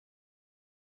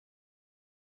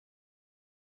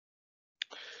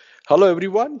Hello,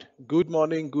 everyone. Good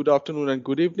morning, good afternoon, and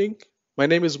good evening. My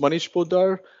name is Manish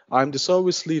Potdar. I'm the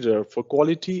service leader for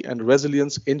quality and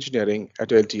resilience engineering at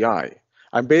LTI.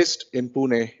 I'm based in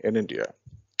Pune, in India.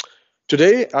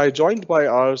 Today, I joined by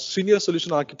our senior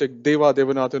solution architect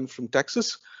Devanathan from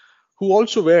Texas, who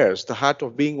also wears the hat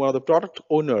of being one of the product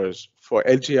owners for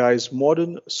LTI's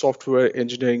modern software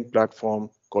engineering platform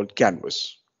called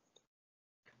Canvas.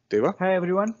 Deva? Hi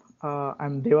everyone,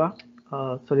 I'm Deva,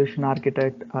 solution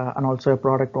architect and also a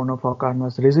product owner for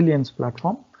Canvas Resilience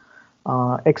platform.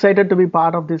 Excited to be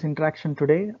part of this interaction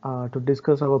today to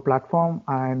discuss our platform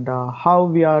and how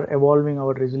we are evolving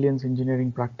our resilience engineering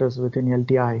practice within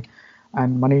LTI.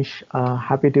 And Manish,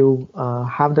 happy to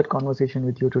have that conversation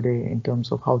with you today in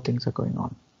terms of how things are going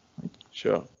on.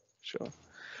 Sure, sure.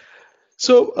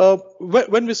 So,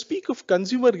 when we speak of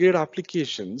consumer grade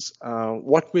applications,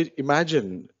 what we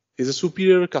imagine is a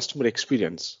superior customer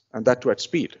experience, and that too at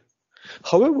speed.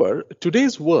 However,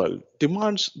 today's world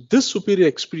demands this superior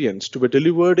experience to be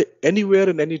delivered anywhere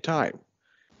and anytime.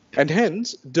 And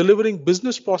hence, delivering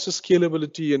business process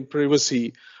scalability and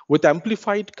privacy with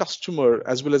amplified customer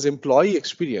as well as employee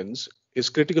experience is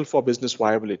critical for business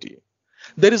viability.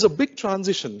 There is a big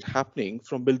transition happening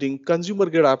from building consumer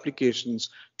grade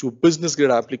applications to business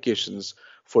grade applications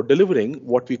for delivering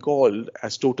what we call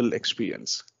as total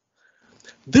experience.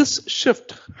 This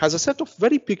shift has a set of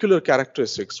very peculiar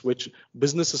characteristics which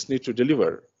businesses need to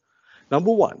deliver.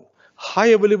 Number one, high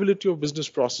availability of business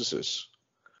processes,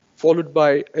 followed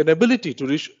by an ability to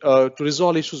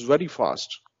resolve issues very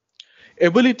fast,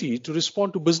 ability to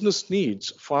respond to business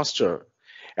needs faster,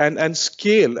 and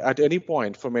scale at any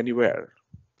point from anywhere.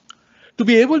 To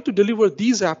be able to deliver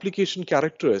these application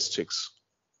characteristics,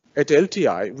 at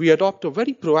LTI, we adopt a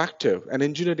very proactive and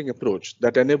engineering approach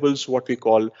that enables what we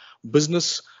call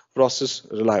business process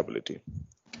reliability.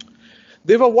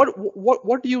 Deva,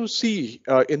 what do you see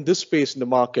in this space in the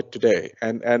market today,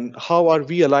 and how are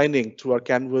we aligning through our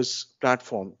Canvas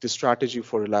platform the strategy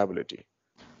for reliability?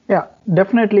 Yeah,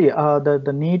 definitely.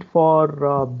 The need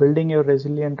for building a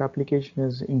resilient application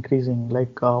is increasing.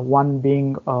 Like one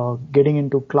being getting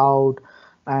into cloud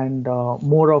and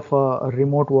more of a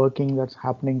remote working that's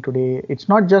happening today. It's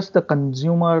not just the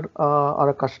consumer or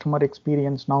a customer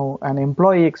experience now. An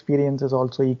employee experience is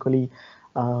also equally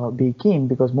be keen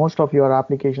because most of your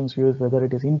applications use whether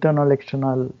it is internal,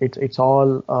 external. It's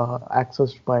all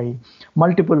accessed by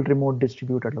multiple remote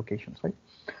distributed locations, right?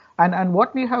 And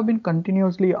what we have been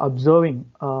continuously observing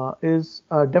is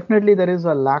definitely there is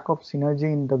a lack of synergy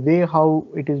in the way how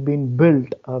it is being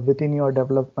built within your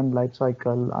development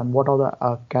lifecycle and what are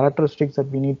the characteristics that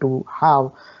we need to have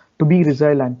to be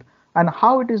resilient and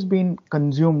how it is being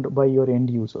consumed by your end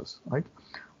users, right?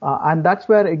 And that's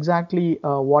where exactly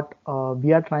what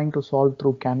we are trying to solve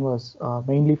through Canvas,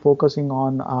 mainly focusing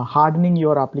on hardening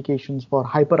your applications for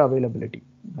hyper availability,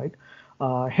 right?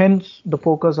 Hence, the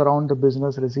focus around the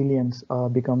business resilience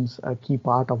becomes a key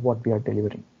part of what we are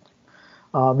delivering.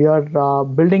 We are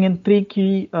building in three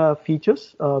key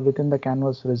features within the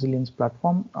Canvas Resilience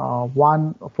platform.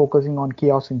 One, focusing on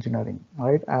chaos engineering,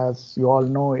 right? As you all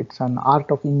know, it's an art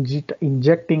of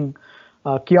injecting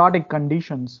chaotic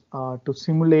conditions to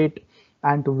simulate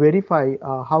and to verify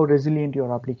how resilient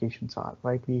your applications are,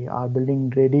 right? We are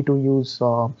building ready to use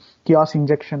chaos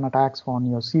injection attacks on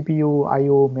your CPU,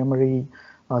 IO, memory,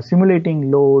 simulating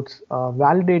loads,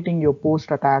 validating your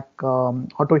post-attack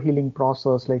auto healing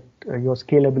process, like your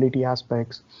scalability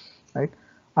aspects, right?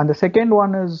 And the second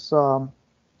one is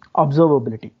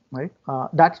observability, right?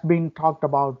 That's been talked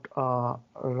about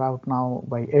right now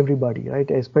by everybody,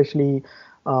 right? Especially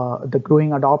the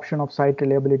growing adoption of site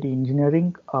reliability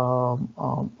engineering.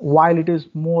 While it is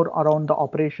more around the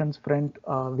operations front,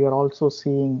 we are also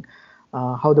seeing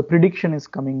how the prediction is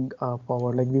coming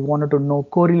forward. Like we wanted to know,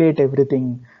 correlate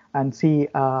everything and see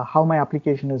how my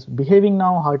application is behaving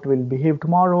now, how it will behave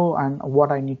tomorrow, and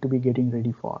what I need to be getting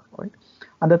ready for, right?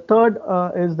 And the third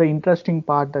is the interesting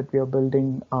part that we are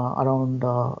building around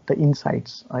the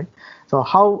insights, right? So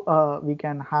how we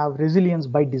can have resilience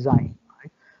by design,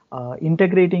 right?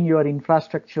 Integrating your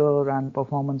infrastructure and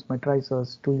performance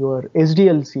matrices to your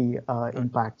SDLC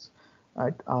impacts.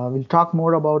 Right. We'll talk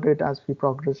more about it as we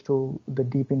progress to the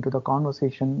deep into the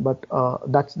conversation, but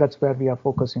that's where we are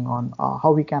focusing on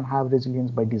how we can have resilience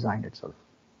by design itself.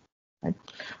 Right.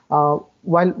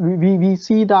 While we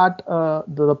see that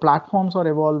the platforms are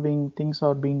evolving, things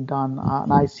are being done,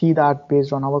 and I see that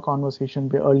based on our conversation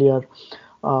earlier,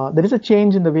 there is a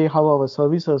change in the way how our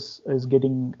services is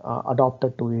getting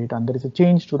adopted to it, and there is a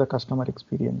change to the customer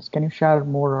experience. Can you share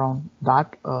more around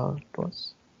that to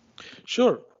us?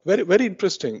 Sure. Very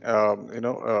interesting.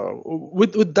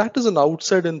 With that as an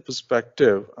outside-in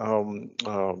perspective,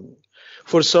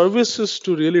 for services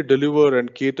to really deliver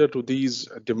and cater to these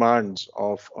demands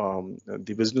of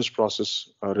the business process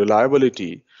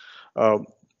reliability, uh,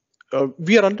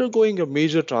 we are undergoing a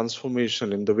major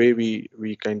transformation in the way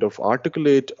we kind of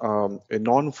articulate a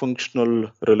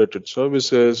non-functional related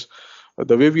services,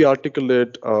 the way we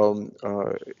articulate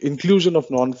inclusion of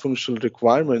non-functional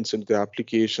requirements into the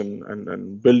application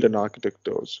and build and architect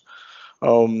those.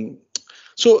 Um,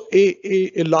 so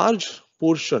a large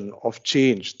portion of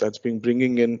change that's been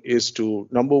bringing in is to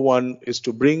number one is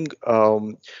to bring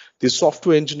the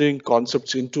software engineering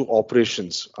concepts into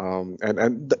operations,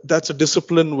 that's a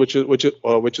discipline which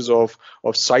is of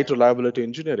site reliability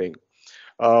engineering.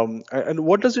 And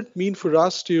what does it mean for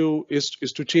us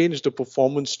is to change the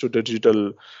performance to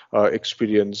digital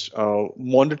experience,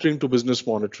 monitoring to business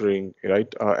monitoring,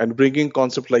 right? And bringing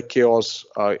concept like chaos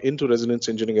into resilience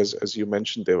engineering, as you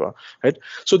mentioned, Deva, right?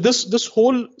 So this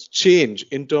whole change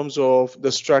in terms of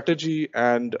the strategy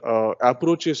and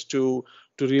approaches to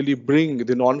really bring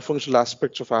the non-functional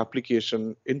aspects of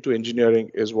application into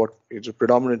engineering is what is a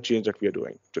predominant change that we are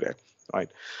doing today, right?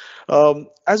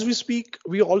 As we speak,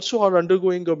 we also are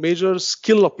undergoing a major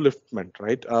skill upliftment,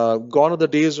 right? Gone are the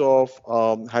days of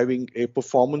having a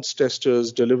performance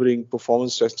testers delivering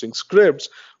performance testing scripts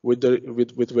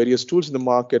with various tools in the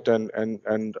market and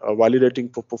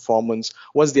validating for performance.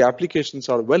 Once the applications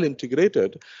are well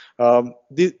integrated,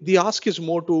 the ask is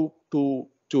more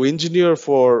to engineer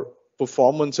for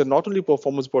performance, and not only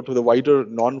performance but to the wider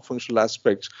non-functional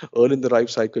aspects early in the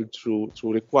life cycle through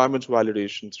requirements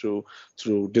validation,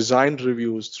 through design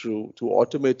reviews, through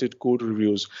automated code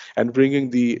reviews, and bringing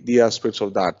the aspects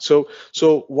of that.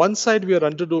 So one side we are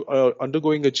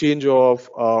undergoing a change of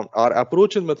our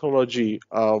approach and methodology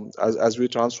as we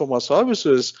transform our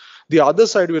services. The other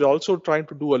side, we're also trying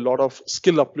to do a lot of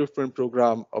skill upliftment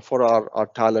program for our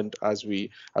talent as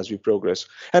we progress.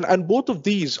 And both of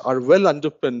these are well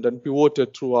underpinned and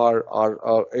pivoted through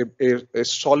a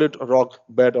solid rock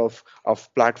bed of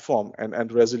platform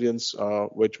and resilience,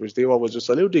 which Deva was just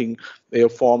alluding,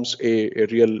 forms a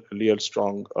real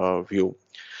strong view.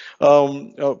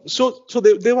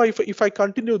 Deva, if I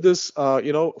continue this,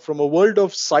 from a world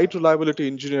of site reliability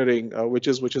engineering, which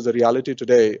is a reality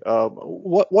today,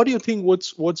 what do you think?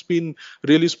 What's been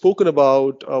really spoken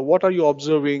about? What are you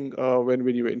observing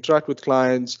when you interact with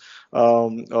clients?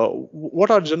 What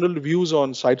are general views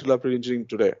on site reliability engineering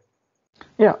today?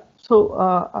 Yeah.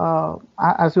 So,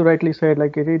 as you rightly said,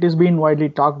 like it is being widely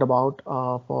talked about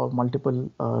for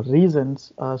multiple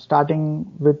reasons, starting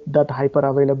with that hyper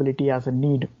availability as a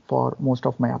need for most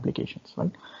of my applications,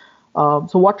 right?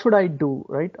 So what should I do,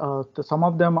 right? Some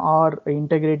of them are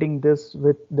integrating this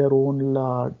with their own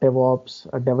DevOps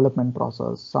development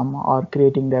process. Some are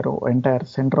creating their entire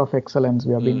center of excellence.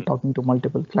 We have been talking to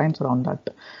multiple clients around that,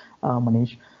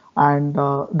 Manish. And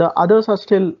the others are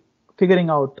still figuring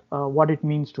out what it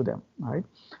means to them, right?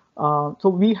 So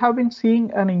we have been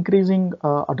seeing an increasing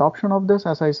adoption of this,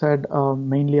 as I said,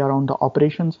 mainly around the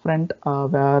operations front,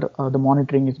 where the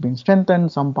monitoring is being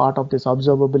strengthened. Some part of this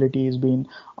observability is being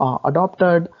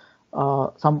adopted.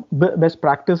 Some best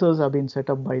practices have been set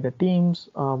up by the teams,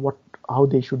 how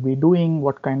they should be doing,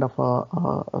 what kind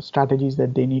of strategies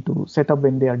that they need to set up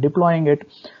when they are deploying it.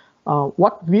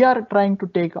 What we are trying to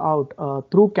take out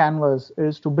through Canvas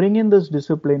is to bring in this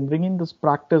discipline, bring in this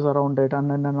practice around it,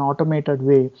 and in an automated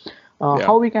way,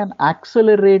 how we can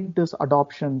accelerate this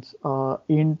adoptions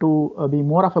into be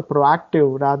more of a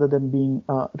proactive rather than being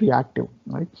reactive,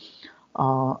 right?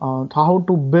 How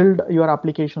to build your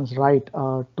applications right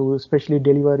to especially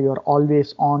deliver your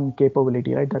always on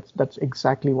capability, right? That's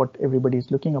exactly what everybody is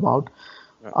looking about.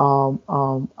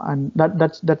 And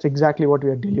that's exactly what we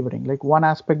are delivering. Like one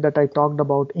aspect that I talked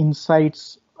about,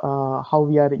 insights, how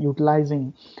we are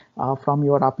utilizing from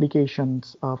your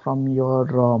applications, from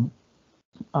your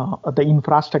the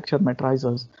infrastructure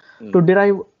matrices to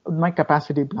derive my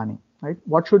capacity planning, right?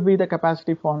 What should be the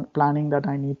capacity for planning that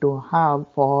I need to have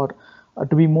for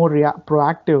to be more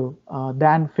proactive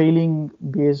than failing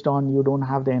based on you don't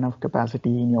have the enough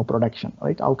capacity in your production,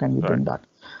 right? How can we bring that?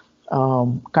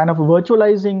 Kind of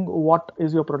virtualizing what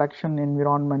is your production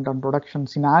environment and production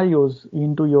scenarios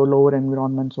into your lower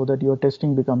environment so that your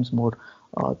testing becomes more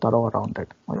thorough around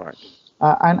it. Right.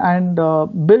 And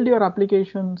build your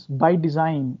applications by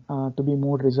design to be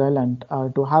more resilient,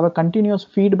 to have a continuous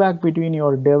feedback between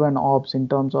your dev and ops in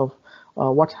terms of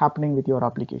what's happening with your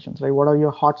applications, right? What are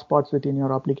your hotspots within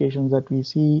your applications that we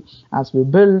see as we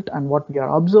build, and what we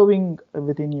are observing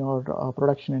within your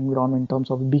production environment in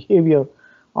terms of behavior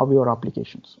of your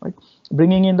applications, right?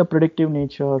 Bringing in the predictive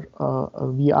nature,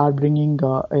 we are bringing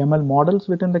ML models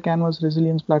within the Canvas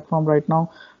Resilience platform right now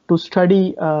to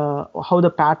study how the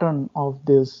pattern of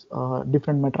these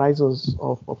different matrices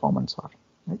of performance are,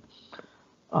 right?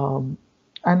 Um,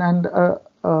 and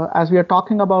as we are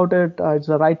talking about it, it's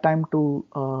the right time to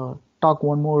talk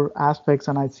one more aspects.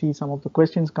 And I see some of the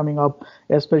questions coming up,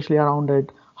 especially around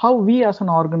it. How we as an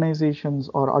organizations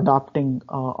are adopting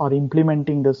or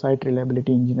implementing the site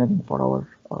reliability engineering for our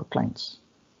clients.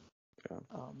 Yeah.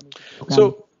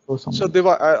 Manish, So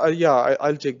Deva,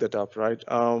 I'll take that up, right?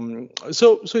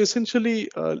 So essentially,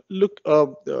 look,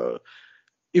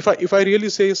 if I really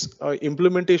say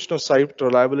implementation of site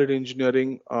reliability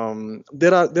engineering,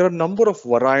 there are a number of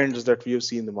variants that we have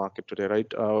seen in the market today,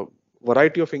 right?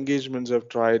 Variety of engagements have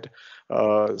tried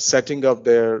setting up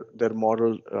their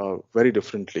model very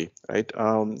differently, right?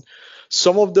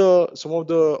 Some of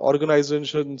the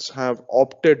organizations have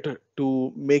opted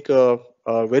to make a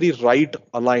very right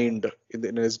aligned in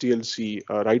SDLC,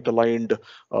 right aligned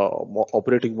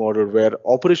operating model where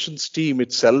operations team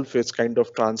itself is kind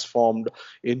of transformed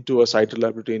into a site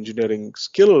reliability engineering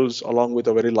skills along with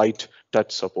a very light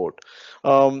touch support.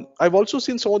 I've also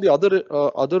seen some of the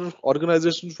other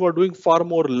organizations who are doing far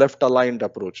more left aligned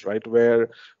approach, right, where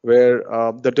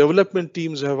the development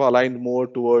teams have aligned more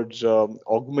towards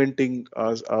augmenting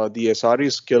the SRE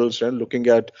skills and looking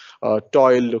at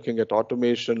toil, looking at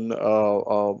automation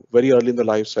very early in the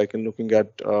life cycle, looking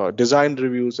at design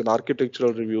reviews and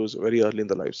architectural reviews very early in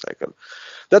the life cycle.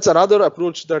 That's another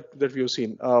approach that we've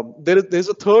seen. There's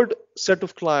a third set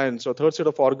of clients or third set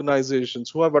of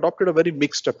organizations who have adopted a very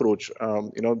mixed approach.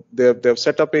 They've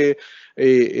set up a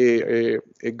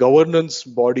governance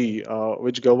body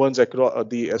which governs across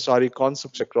the SRE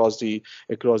concepts across the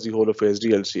whole of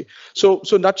SDLC. So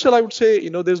nutshell, I would say,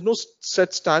 there's no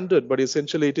set standard, but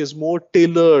essentially it is more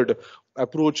tailored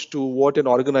approach to what an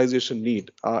organization need,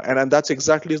 and that's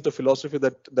exactly is the philosophy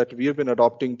that we have been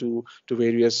adopting to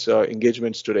various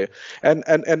engagements today. And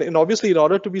obviously, in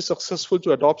order to be successful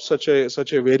to adopt such a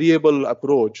variable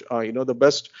approach, the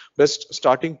best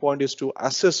starting point is to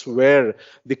assess where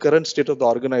the current state of the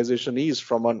organization is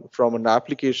from an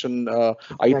application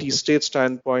exactly. IT state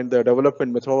standpoint, the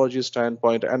development methodology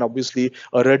standpoint, and obviously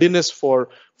a readiness for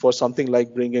something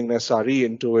like bringing SRE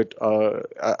into it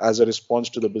as a response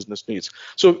to the business needs.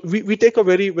 So we take a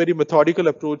very, very methodical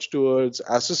approach towards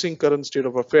assessing current state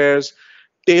of affairs,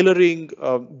 tailoring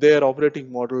their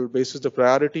operating model basis the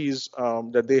priorities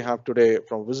that they have today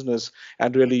from business,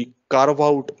 and really carve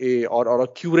out or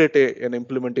curate an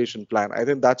implementation plan. I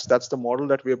think that's the model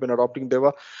that we have been adopting,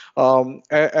 Deva.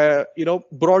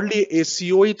 Broadly, a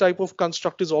COE type of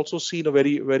construct is also seen a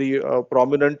very, very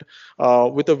prominent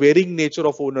with a varying nature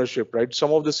of ownership, right?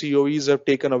 Some of the COEs have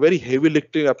taken a very heavy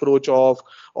lifting approach of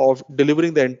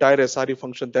delivering the entire SRE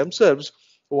function themselves,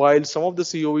 while some of the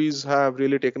COEs have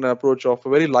really taken an approach of a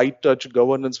very light touch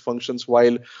governance functions,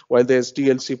 while the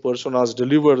SDLC personas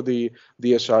deliver the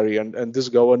SRE, and this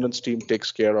governance team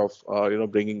takes care of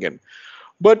bringing in.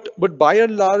 But by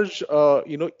and large,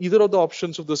 either of the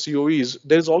options of the COEs,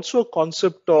 there's also a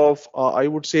concept of, I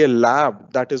would say, a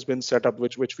lab that has been set up,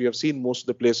 which we have seen most of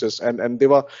the places. And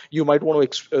Deva, you might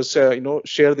want to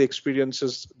share the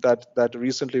experiences that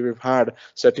recently we've had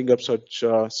setting up such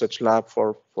lab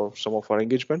for some of our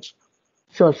engagements.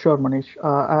 Sure, Manish.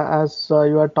 As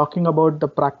you are talking about the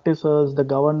practices, the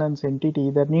governance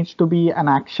entity, there needs to be an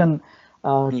action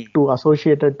to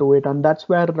associated to it, and that's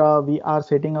where we are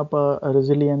setting up a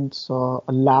resilience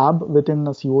lab within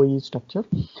the COE structure,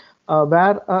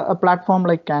 where a platform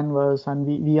like Canvas, and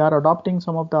we are adopting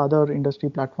some of the other industry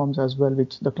platforms as well,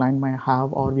 which the client might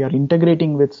have, or we are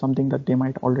integrating with something that they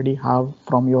might already have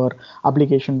from your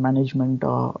application management,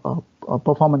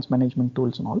 performance management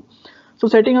tools and all. So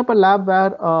setting up a lab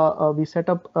where we set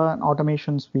up an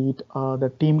automation suite,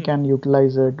 the team can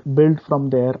utilize it, build from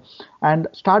there, and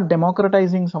start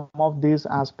democratizing some of these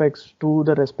aspects to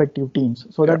the respective teams,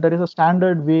 so that there is a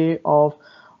standard way of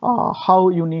how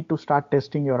you need to start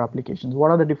testing your applications.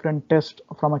 What are the different tests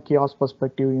from a chaos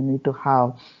perspective you need to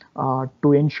have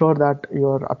to ensure that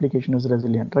your application is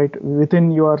resilient, right? Within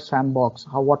your sandbox,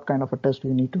 what kind of a test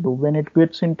we need to do. When it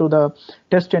gets into the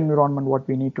test environment, what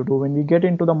we need to do. When we get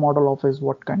into the model office,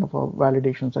 what kind of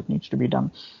validations that needs to be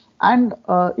done. And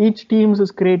each teams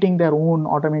is creating their own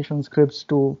automation scripts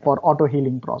for auto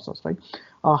healing process, right?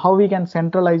 How we can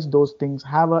centralize those things,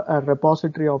 have a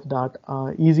repository of that,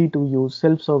 easy to use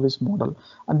self-service model,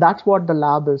 and that's what the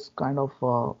lab is kind of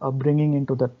bringing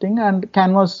into the thing. And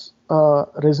Canvas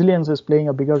Resilience is playing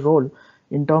a bigger role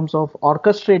in terms of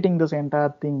orchestrating this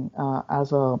entire thing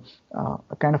as a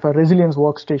kind of a resilience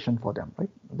workstation for them, right?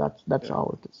 That's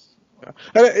how it is. Yeah.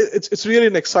 And it's really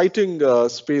an exciting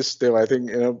space there. I think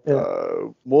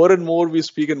more and more we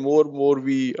speak, and more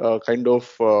we kind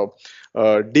of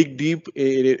dig deep.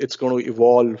 It's going to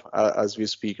evolve as we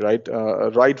speak, right?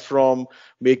 Right from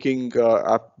making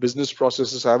business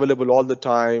processes available all the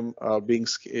time, being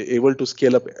able to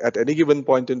scale up at any given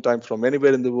point in time from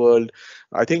anywhere in the world.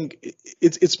 I think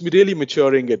it's really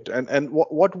maturing it, and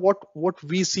what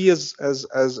we see as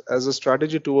a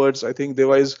strategy towards, I think,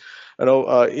 there is,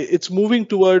 it's moving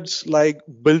towards like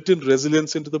built-in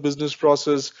resilience into the business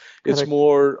process. It's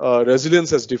more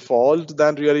resilience as default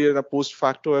than really in a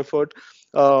post-facto effort.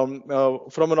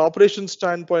 From an operations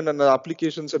standpoint and the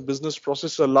applications and business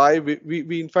process alive,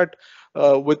 we in fact,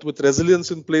 with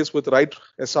resilience in place, with right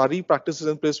SRE practices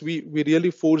in place, we really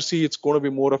foresee it's going to be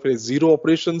more of a zero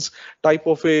operations type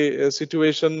of a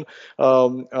situation.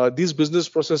 These business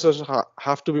processes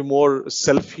have to be more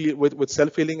with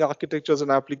self-healing architectures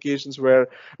and applications where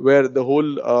the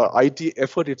whole IT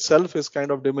effort itself is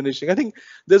kind of diminishing. I think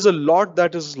there's a lot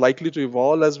that is likely to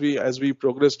evolve as we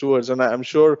progress towards, and I'm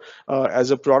sure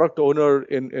as a product owner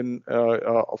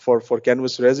for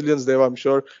Canvas Resilience, Deva, I'm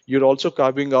sure you're also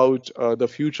carving out the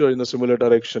future in a similar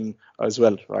direction as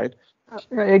well, right?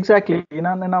 Yeah, exactly. In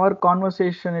our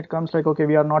conversation, it comes like, okay,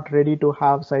 we are not ready to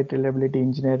have site reliability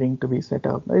engineering to be set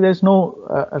up. There's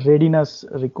no readiness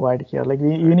required here. Like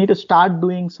you need to start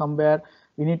doing somewhere.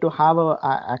 We need to have a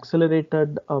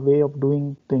accelerated way of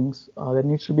doing things. There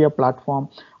needs to be a platform,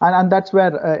 and that's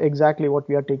where exactly what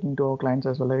we are taking to our clients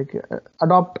as well. Like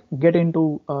get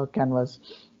into Canvas.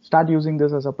 Start using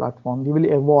this as a platform. We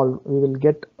will evolve. We will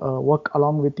get work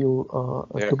along with you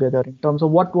together in terms of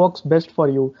what works best for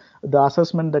you. The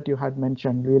assessment that you had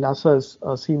mentioned, we will assess,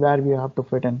 see where we have to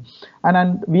fit in,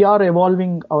 and we are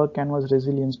evolving our Canvas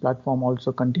Resilience platform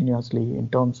also continuously in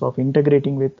terms of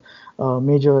integrating with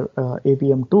major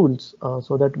APM tools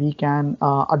so that we can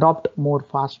adopt more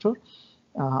faster.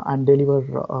 And deliver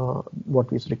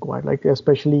what is required. Like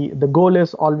especially the goal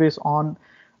is always on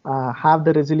have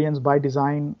the resilience by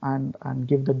design and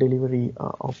give the delivery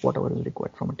of whatever is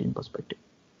required from a team perspective.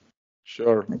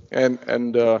 Sure.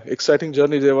 And exciting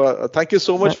journey, Deva. Thank you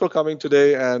so much for coming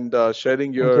today and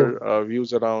sharing your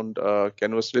views around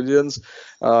Canvas Resilience.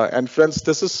 And friends,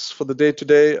 this is for the day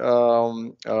today.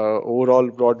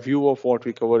 Overall broad view of what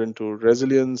we cover into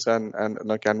resilience and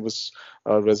Canvas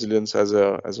Resilience as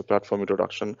a platform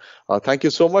introduction. Thank you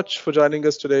so much for joining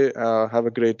us today. Have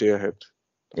a great day ahead.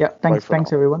 Yeah,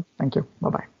 thanks everyone. Thank you.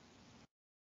 Bye-bye.